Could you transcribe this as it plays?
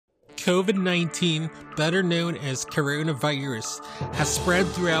COVID-19, better known as coronavirus, has spread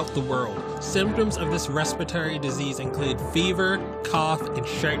throughout the world. Symptoms of this respiratory disease include fever, cough, and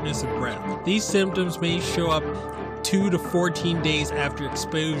shortness of breath. These symptoms may show up 2 to 14 days after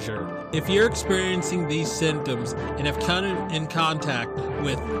exposure. If you're experiencing these symptoms and have come in contact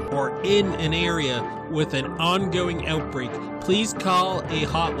with or in an area with an ongoing outbreak, please call a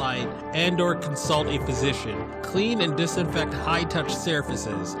hotline and/or consult a physician. Clean and disinfect high-touch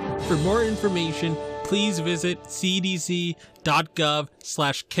surfaces. For more information, please visit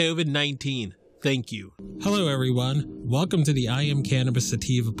cdc.gov/COVID-19. Thank you. Hello, everyone. Welcome to the I Am Cannabis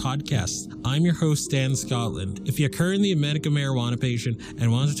Sativa podcast. I'm your host, Dan Scotland. If you're currently a medical marijuana patient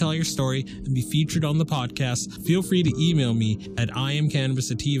and want to tell your story and be featured on the podcast, feel free to email me at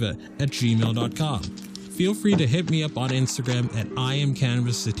iamcannabissativa@gmail.com. Feel free to hit me up on Instagram at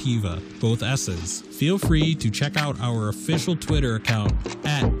iamcannabissativa, both S's. Feel free to check out our official Twitter account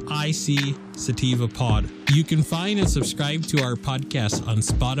at ICSativaPod. You can find and subscribe to our podcast on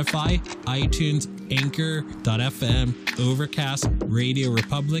Spotify, iTunes, Anchor.fm, Overcast, Radio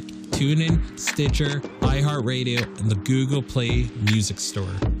Republic, TuneIn, Stitcher, iHeartRadio, and the Google Play Music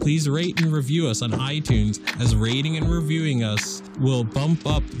Store. Please rate and review us on iTunes, as rating and reviewing us will bump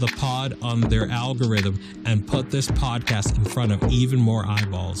up the pod on their algorithm and put this podcast in front of even more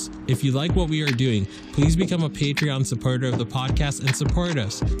eyeballs. If you like what we are doing, please become a Patreon supporter of the podcast and support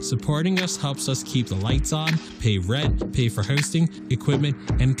us. Supporting us helps us keep the lights on, pay rent, pay for hosting, equipment,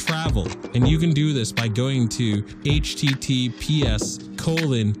 and travel. And you can do this by going to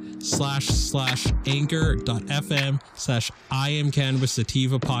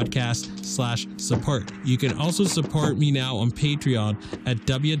https://anchor.fm/iamcannabissativa podcast/support. You can also support me now on Patreon at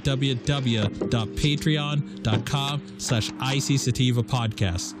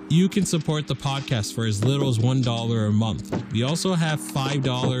www.patreon.com/ICSativaPodcast. You can support the podcast for as little as $1 a month. We also have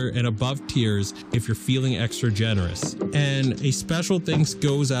 $5 and above tiers if you're feeling extra generous. And a special thanks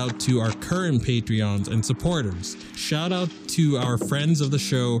goes out to our current Patreons and supporters. Shout out to our friends of the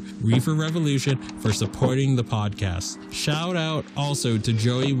show, Reefer Revolution, for supporting the podcast. Shout out also to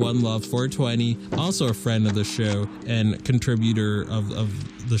Joey One Love 420, also a friend of the show and contributor of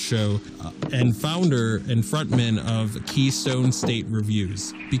the show, and founder and frontman of Keystone State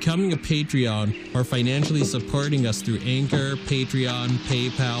Reviews. Becoming a Patreon or financially supporting us through Anchor, Patreon,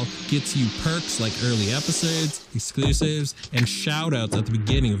 PayPal gets you perks like early episodes, exclusives, and shout outs at the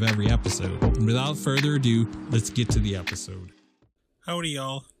beginning of every episode. And without further ado, let's get to the episode. Howdy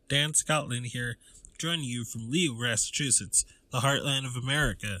y'all, Dan Scotland here, joining you from Leo, Massachusetts, the heartland of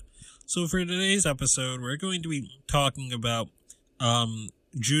America. So for today's episode, we're going to be talking about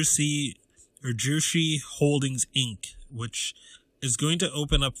Jushi Holdings Inc., which is going to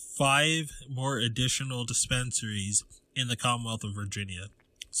open up 5 more additional dispensaries in the Commonwealth of Virginia.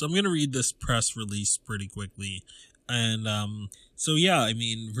 So I'm going to read this press release pretty quickly. And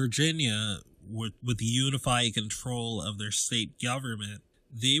Virginia, with the unified control of their state government,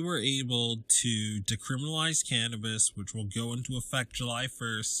 they were able to decriminalize cannabis, which will go into effect July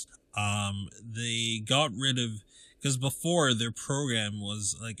 1st. They got rid of, because before their program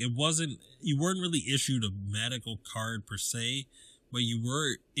was like, you weren't really issued a medical card per se, but you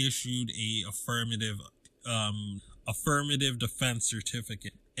were issued a affirmative defense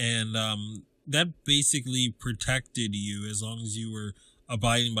certificate. And, that basically protected you as long as you were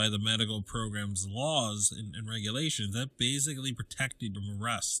abiding by the medical program's laws and regulations. That basically protected from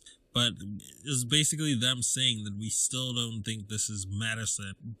arrest. But it's basically them saying that we still don't think this is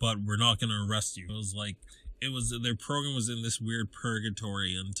medicine, but we're not going to arrest you. Their program was in this weird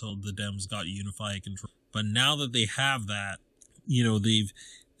purgatory until the Dems got unified control. But now that they have that, they've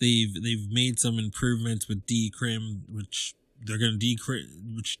made some improvements with decrim, which they're going to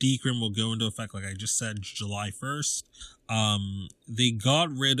decrim will go into effect, like I just said, July 1st. They got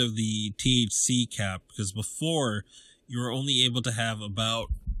rid of the THC cap, because before you were only able to have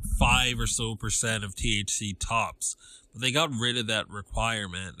about 5% or so of THC tops. But they got rid of that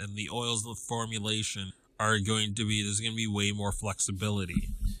requirement, and the oils of formulation there's going to be way more flexibility.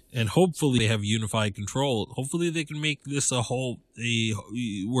 And hopefully they have unified control. Hopefully they can make this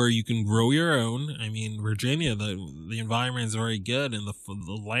where you can grow your own. I mean, Virginia, the environment is very good and the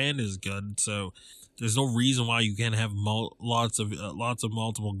land is good. So there's no reason why you can't have lots of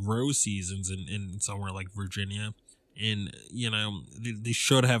multiple grow seasons in somewhere like Virginia. And, they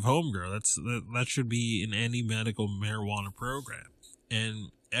should have home grow. That should be in any medical marijuana program.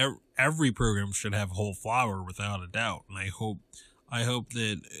 And every program should have whole flower without a doubt. And I hope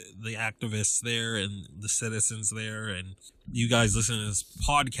that the activists there and the citizens there and you guys listening to this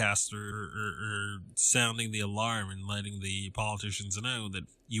podcast are sounding the alarm and letting the politicians know that,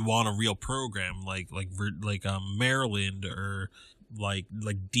 You want a real program like Maryland or like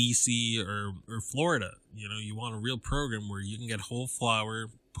DC or Florida. You know, you want a real program where you can get whole flower,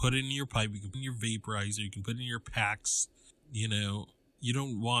 put it in your pipe, you can put it in your vaporizer, you can put it in your packs. You know, you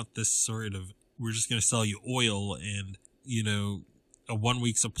don't want this sort of, we're just going to sell you oil and, you know, a 1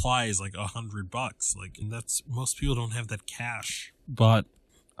 week supply is like $100. Like, and that's, most people don't have that cash. But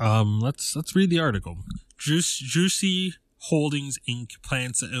let's read the article. Juicy Holdings Inc.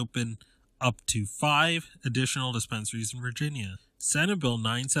 plans to open up to 5 additional dispensaries in Virginia. Senate Bill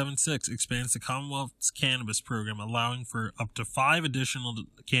 976 expands the Commonwealth's cannabis program, allowing for up to 5 additional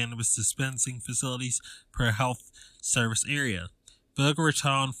cannabis dispensing facilities per health service area. Boca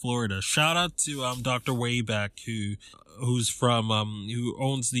Raton, Florida. Shout out to Dr. Wayback, who's from who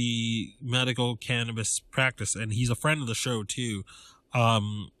owns the medical cannabis practice, and he's a friend of the show too.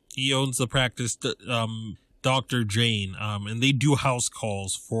 He owns the practice, Dr. Jane, and they do house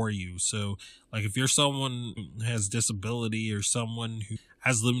calls for you. So, like, if you're someone who has disability or someone who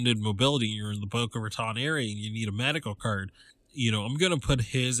has limited mobility and you're in the Boca Raton area and you need a medical card, you know, I'm going to put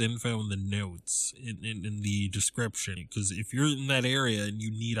his info in the notes in the description, because if you're in that area and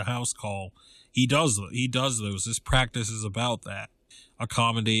you need a house call, he does those. This practice is about that,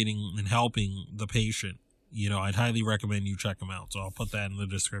 accommodating and helping the patient. You know, I'd highly recommend you check him out. So I'll put that in the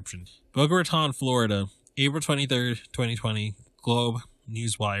description. Boca Raton, Florida, April 23rd, 2020, Globe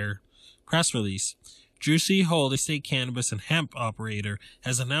Newswire, press release. Juicy Hold, a state cannabis and hemp operator,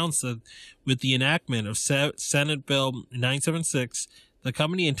 has announced that with the enactment of Senate Bill 976, the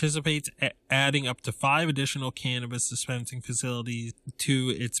company anticipates adding up to 5 additional cannabis dispensing facilities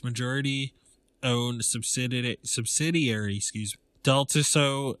to its majority-owned subsidiary,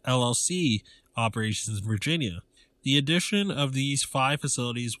 Deltaso LLC operations in Virginia. The addition of these 5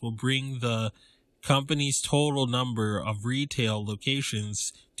 facilities will bring the company's total number of retail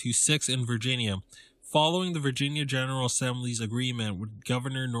locations to 6 in Virginia. Following the Virginia General Assembly's agreement with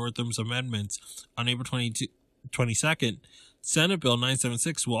Governor Northam's amendments on April 22nd, Senate Bill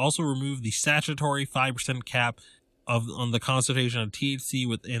 976 will also remove the statutory 5% cap on the concentration of THC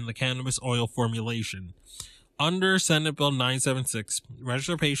within the cannabis oil formulation. Under Senate Bill 976,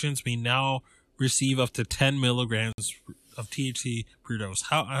 registered patients may now receive up to 10 milligrams of THC per dose.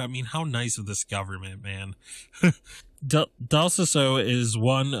 How nice of this government, man. Deltaso is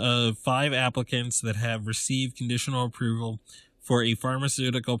one of 5 applicants that have received conditional approval for a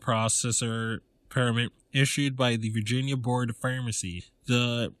pharmaceutical processor permit issued by the Virginia Board of Pharmacy.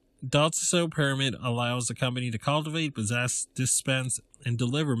 The Deltaso permit allows the company to cultivate, possess, dispense, and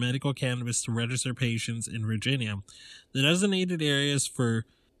deliver medical cannabis to registered patients in Virginia. The designated areas for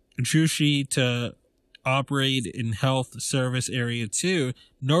Juicy to operate in Health Service Area 2,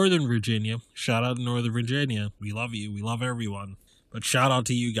 Northern Virginia. Shout out to Northern Virginia. We love you. We love everyone. But shout out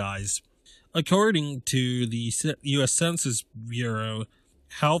to you guys. According to the U.S. Census Bureau,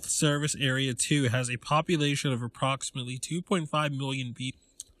 Health Service Area 2 has a population of approximately 2.5 million people,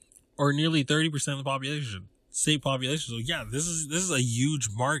 or nearly 30% of the population. State population. So yeah, this is a huge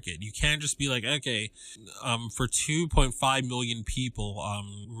market. You can't just be like, okay, for 2.5 million people,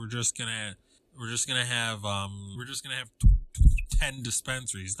 we're just gonna have 10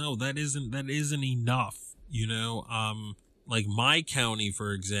 dispensaries. No, that isn't enough. You know, like my county,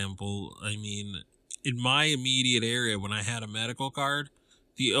 for example, I mean, in my immediate area, when I had a medical card,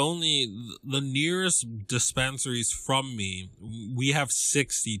 the nearest dispensaries from me, we have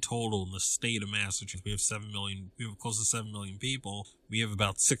 60 total in the state of Massachusetts. We have close to 7 million people. We have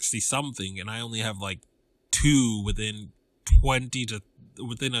about 60 something, and I only have like 2 within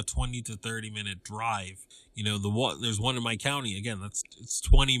a 20 to 30 minute drive. You know, there's one in my county. Again, it's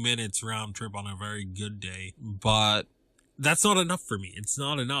 20 minutes round trip on a very good day, but that's not enough for me. It's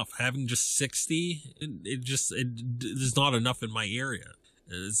not enough. Having just 60, there's not enough in my area.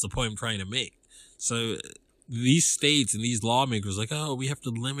 It's the point I'm trying to make. So these states and these lawmakers like, oh, we have to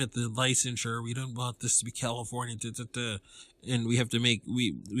limit the licensure. We don't want this to be California, and we have to make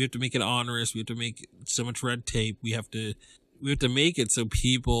it onerous. We have to make so much red tape. We have to make it so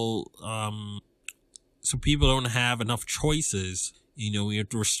people don't have enough choices. You know, we have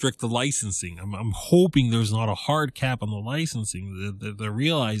to restrict the licensing. I'm hoping there's not a hard cap on the licensing. They're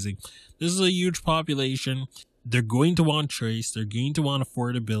realizing this is a huge population. They're going to want choice. They're going to want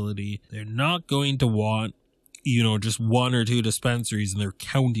affordability. They're not going to want, you know, just 1 or 2 dispensaries in their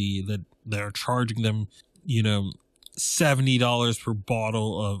county that they're charging them, you know, $70 per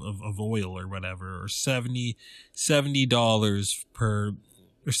bottle of oil or whatever, or $70 for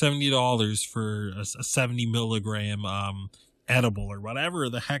a 70 milligram edible or whatever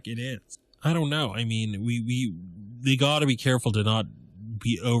the heck it is. I don't know. I mean, they got to be careful to not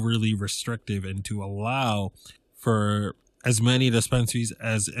be overly restrictive and to allow for as many dispensaries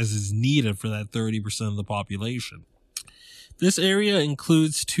as is needed for that 30% of the population. This area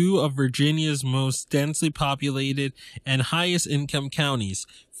includes two of Virginia's most densely populated and highest income counties,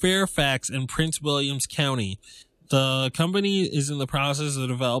 Fairfax and Prince William County. The company is in the process of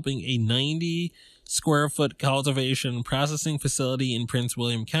developing a 90 square foot cultivation and processing facility in Prince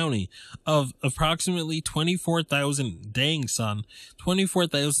William County of approximately 24,000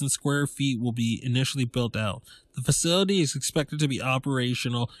 square feet will be initially built out. The facility is expected to be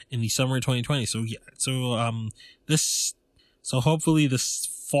operational in the summer of 2020. So hopefully this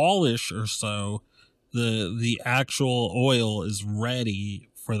fallish or so, the actual oil is ready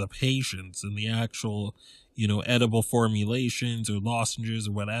for the patients, and the actual, edible formulations or lozenges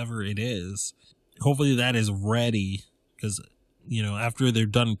or whatever it is. Hopefully that is ready, because, after they're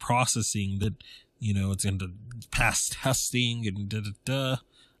done processing that, it's going to pass testing and I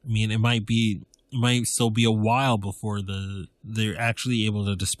mean, it might still be a while before they're actually able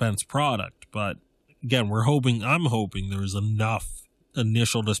to dispense product, but again, I'm hoping there's enough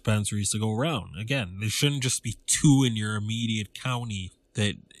initial dispensaries to go around. Again, there shouldn't just be two in your immediate county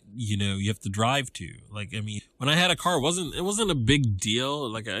that, you have to drive to. Like, I mean, when I had a car, it wasn't a big deal.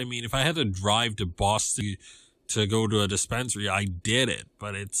 Like, I mean, if I had to drive to Boston to go to a dispensary, I did it.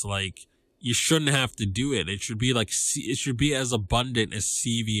 But it's like, you shouldn't have to do it. It should be it should be as abundant as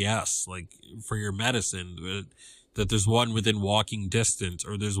CVS, like, for your medicine, that there's one within walking distance,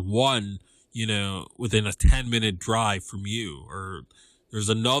 or there's one, within a 10-minute drive from you, or there's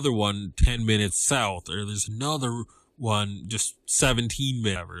another one 10 minutes south, or there's another one just 17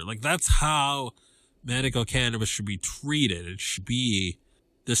 minutes. Like, that's how medical cannabis should be treated. It should be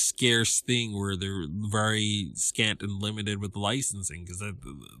the scarce thing where they're very scant and limited with licensing, because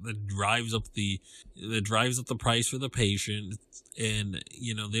that drives up the price for the patient, and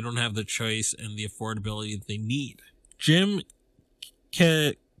they don't have the choice and the affordability that they need. Jim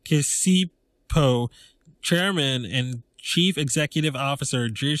Casipo, chairman and Chief Executive Officer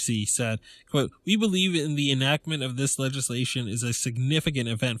Juicy, said, quote, "We believe in the enactment of this legislation is a significant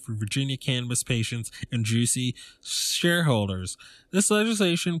event for Virginia cannabis patients and Juicy shareholders. This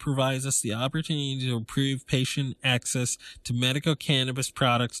legislation provides us the opportunity to improve patient access to medical cannabis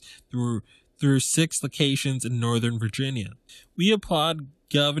products through 6 locations in Northern Virginia. We applaud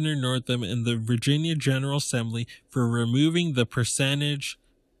Governor Northam and the Virginia General Assembly for removing the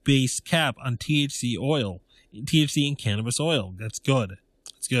percentage-based cap on THC and cannabis oil. That's good.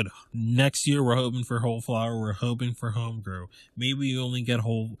 It's good. Next year, we're hoping for whole flower. We're hoping for home grow. Maybe we only get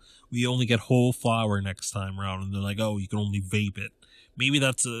whole flower next time around, and they're like, oh, you can only vape it. Maybe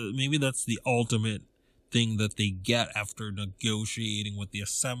that's the ultimate thing that they get after negotiating with the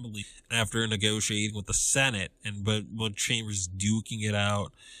Assembly, after negotiating with the Senate, but Chambers duking it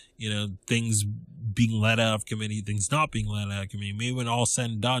out, things being let out of committee, things not being let out of committee. Maybe when all said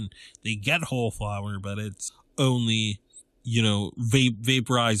and done, they get whole flower, but it's only,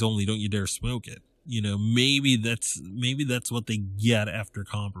 vaporize only, don't you dare smoke it. Maybe that's what they get after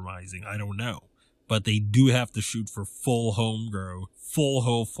compromising. I don't know. But they do have to shoot for full home grow, full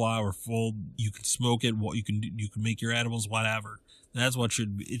whole flower, you can smoke it, you can make your edibles, whatever. That's what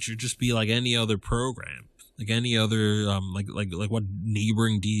it should just be like any other program, like any other, like what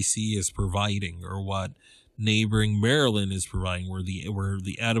neighboring DC is providing, or what neighboring Maryland is providing, where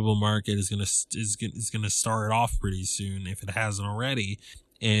the edible market is gonna start off pretty soon, if it hasn't already.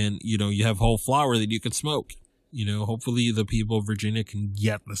 And, you have whole flower that you can smoke. Hopefully the people of Virginia can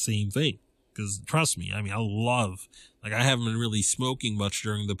get the same thing. Because trust me, I mean, I haven't been really smoking much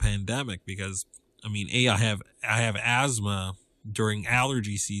during the pandemic, because, I mean, I have asthma during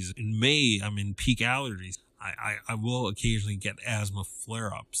allergy season. In May, I'm in peak allergies. I will occasionally get asthma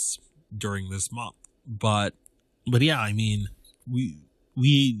flare-ups during this month. But yeah, I mean,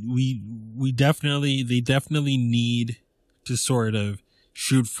 they definitely need to sort of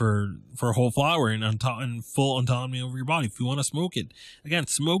shoot for whole flower and full autonomy over your body if you want to smoke it. Again,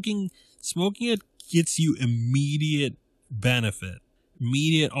 smoking it gets you immediate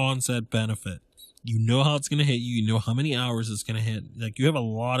onset benefit. You know how it's going to hit you. You know how many hours it's going to hit. Like, you have a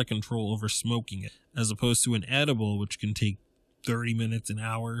lot of control over smoking it, as opposed to an edible, which can take 30 minutes, an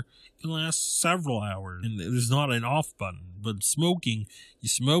hour, can last several hours. And there's not an off button. But smoking, you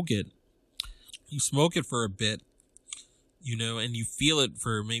smoke it for a bit, and you feel it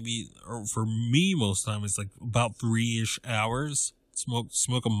for or for me, most time, it's like about 3-ish hours.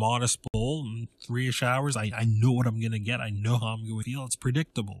 Smoke a modest bowl in 3-ish hours. I know what I'm going to get. I know how I'm going to feel. It's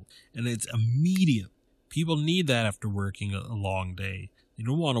predictable. And it's immediate. People need that after working a long day. They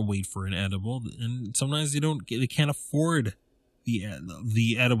don't want to wait for an edible. And sometimes they can't afford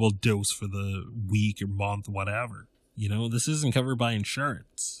the edible dose for the week or month, whatever. You know, this isn't covered by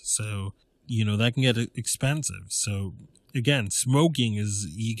insurance, so you know that can get expensive. So again, smoking is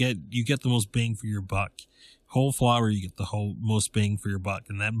you get the most bang for your buck. Whole flower, you get the most bang for your buck,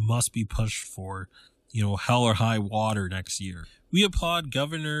 and that must be pushed for, you know, hell or high water next year. We applaud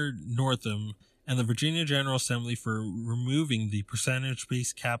Governor Northam and the Virginia General Assembly for removing the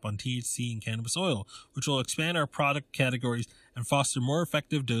percentage-based cap on THC and cannabis oil, which will expand our product categories and foster more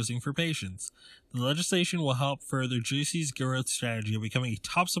effective dosing for patients. The legislation will help further Juicy's growth strategy of becoming a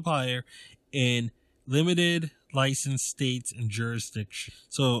top supplier in limited licensed states and jurisdictions.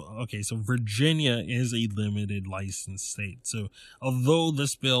 So Virginia is a limited licensed state. So although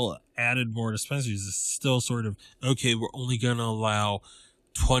this bill added more dispensaries, it's still sort of, okay, we're only going to allow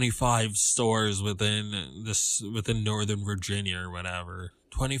 25 stores within Northern Virginia or whatever.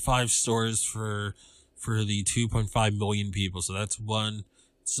 25 stores for the 2.5 million people. So that's one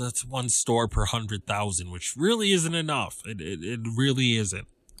store per 100,000, which really isn't enough. It really isn't.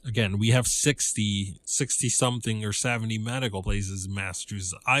 Again, we have 60 something or 70 medical places in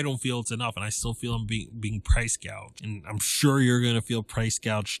Massachusetts. I don't feel it's enough, and I still feel I'm being price gouged. And I'm sure you're going to feel price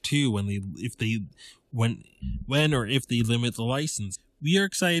gouged too when if they limit the license. We are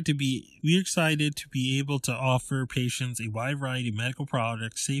excited to be able to offer patients a wide variety of medical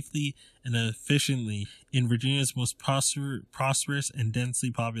products safely and efficiently in Virginia's most prosperous and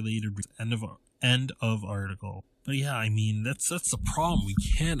densely populated end of article. But yeah, I mean, that's the problem. We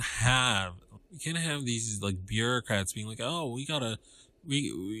can't have these like bureaucrats being like, oh, we gotta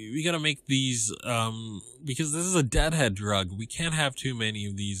make these, because this is a deadhead drug. We can't have too many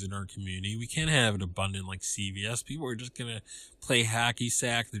of these in our community. We can't have it abundant like CVS. People are just gonna play hacky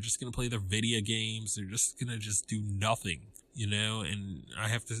sack. They're just gonna play their video games. They're just gonna do nothing, you know, and I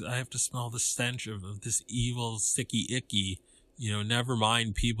have to smell the stench of this evil, sticky, icky. You know, never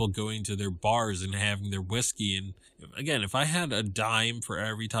mind people going to their bars and having their whiskey. And again, if I had a dime for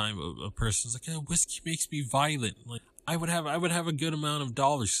every time a person's like, oh, whiskey makes me violent, like I would have a good amount of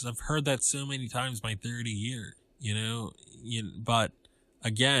dollars, because I've heard that so many times my 30 years, you know. But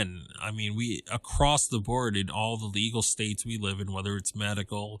again, I mean, we across the board in all the legal states we live in, whether it's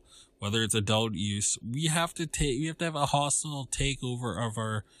medical, whether it's adult use, we have to have a hostile takeover of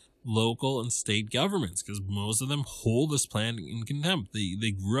our local and state governments, because most of them hold this plan in contempt. They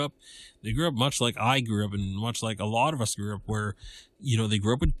grew up much like I grew up, and much like a lot of us grew up, where, you know, they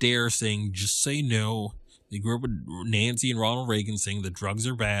grew up with DARE saying just say no. They grew up with Nancy and Ronald Reagan saying that drugs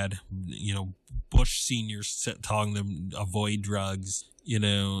are bad. You know, Bush seniors telling them avoid drugs. You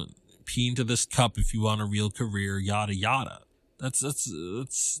know, pee into this cup if you want a real career. Yada yada. That's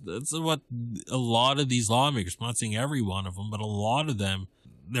what a lot of these lawmakers, I'm not saying every one of them, but a lot of them,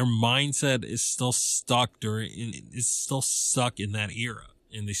 their mindset is still stuck in that era,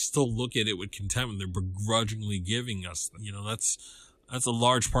 and they still look at it with contempt, and they're begrudgingly giving us, you know, that's a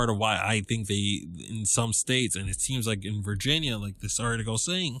large part of why I think they, in some states, and it seems like in Virginia, like this article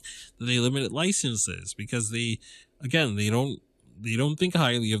saying, that they limited licenses because they don't think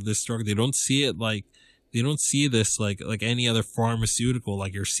highly of this drug. They don't see this like any other pharmaceutical,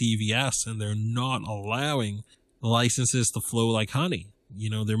 like your CVS, and they're not allowing the licenses to flow like honey. You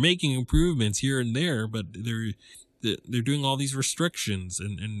know, they're making improvements here and there, but they're doing all these restrictions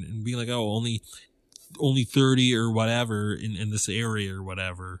and being like, oh, only 30 or whatever in this area or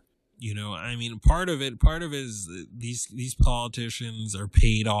whatever. You know, I mean, part of it is these politicians are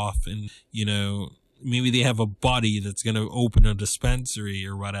paid off, and, you know, maybe they have a buddy that's going to open a dispensary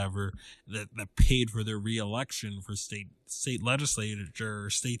or whatever that paid for their re-election for state legislature or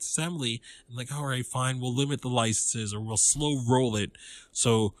state assembly, and like, all right, fine, we'll limit the licenses, or we'll slow roll it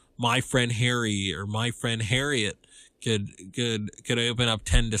so my friend Harry or my friend Harriet could open up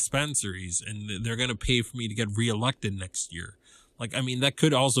 10 dispensaries, and they're going to pay for me to get reelected next year. Like, I mean, that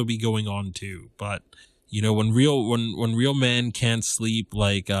could also be going on too, but you know, when real men can't sleep,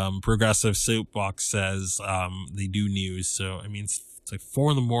 like Progressive Soapbox says, they do news. So I mean, it's like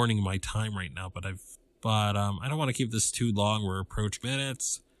 4 a.m. my time right now, but I don't want to keep this too long. We're approaching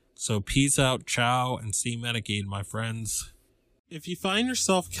minutes. So peace out, ciao, and stay medicated, my friends. If you find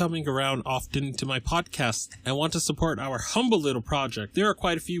yourself coming around often to my podcast and want to support our humble little project, there are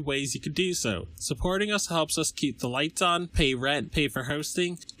quite a few ways you could do so. Supporting us helps us keep the lights on, pay rent, pay for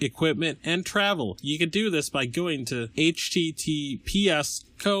hosting, equipment, and travel. You can do this by going to https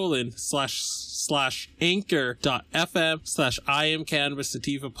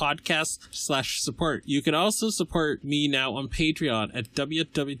bit.ly/anchor.fm/IamCannabisSativa podcast/support. You can also support me now on Patreon at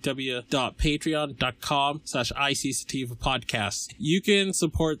www.patreon.com/ICSativa podcast. You can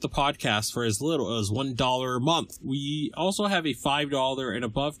support the podcast for as little as $1 a month. We also have a $5 and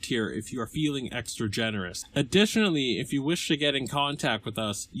above tier if you are feeling extra generous. Additionally, if you wish to get in contact with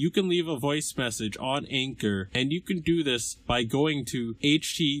us, you can leave a voice message on Anchor, and you can do this by going to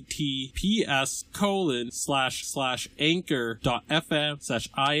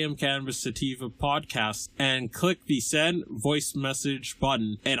https://anchor.fm/IamCannabisSativa podcast and click the send voice message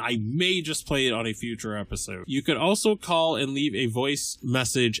button, and I may just play it on a future episode. You can also call and leave a voice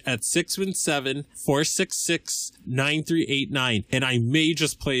message at 617-466-9389, and I may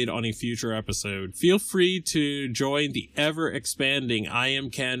just play it on a future episode. Feel free to join the ever-expanding I Am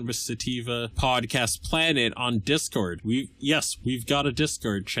Cannabis Sativa podcast planet on Discord. We've got a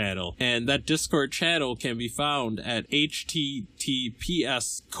Discord channel, and that Discord channel can be found at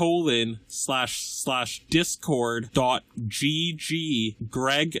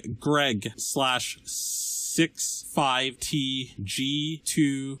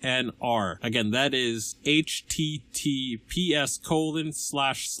Again, that is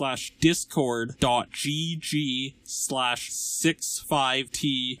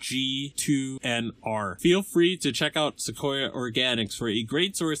https://discord.gg/65tg2nr. Feel free to check out Sequoia Organics for a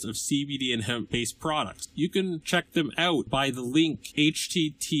great source of CBD and hemp-based products. You can check them out by the link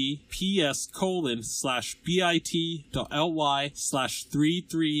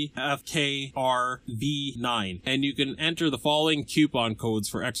https://bit.ly/33fkrv9, and you can enter the following coupon codes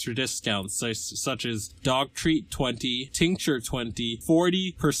for extra discounts, such as DogTreat20, Tincture20,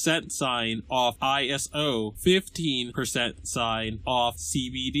 40% off ISO, 15% off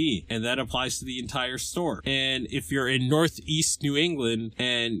CBD, and that applies to the entire store. And if you're in Northeast New England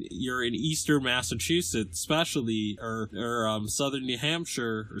and you're in Eastern Massachusetts, especially, or Southern New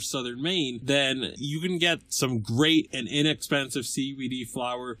Hampshire or Southern Maine, then you can get some great and inexpensive CBD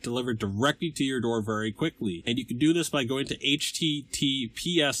flower delivered directly to your door very quickly. And you can do this by going to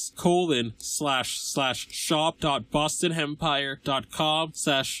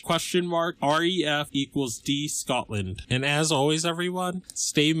https://shop.bostonhempire.com/?ref=D Scotland. And as always, everyone,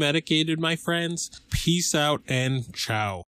 stay medicated, my friends. Peace out and ciao.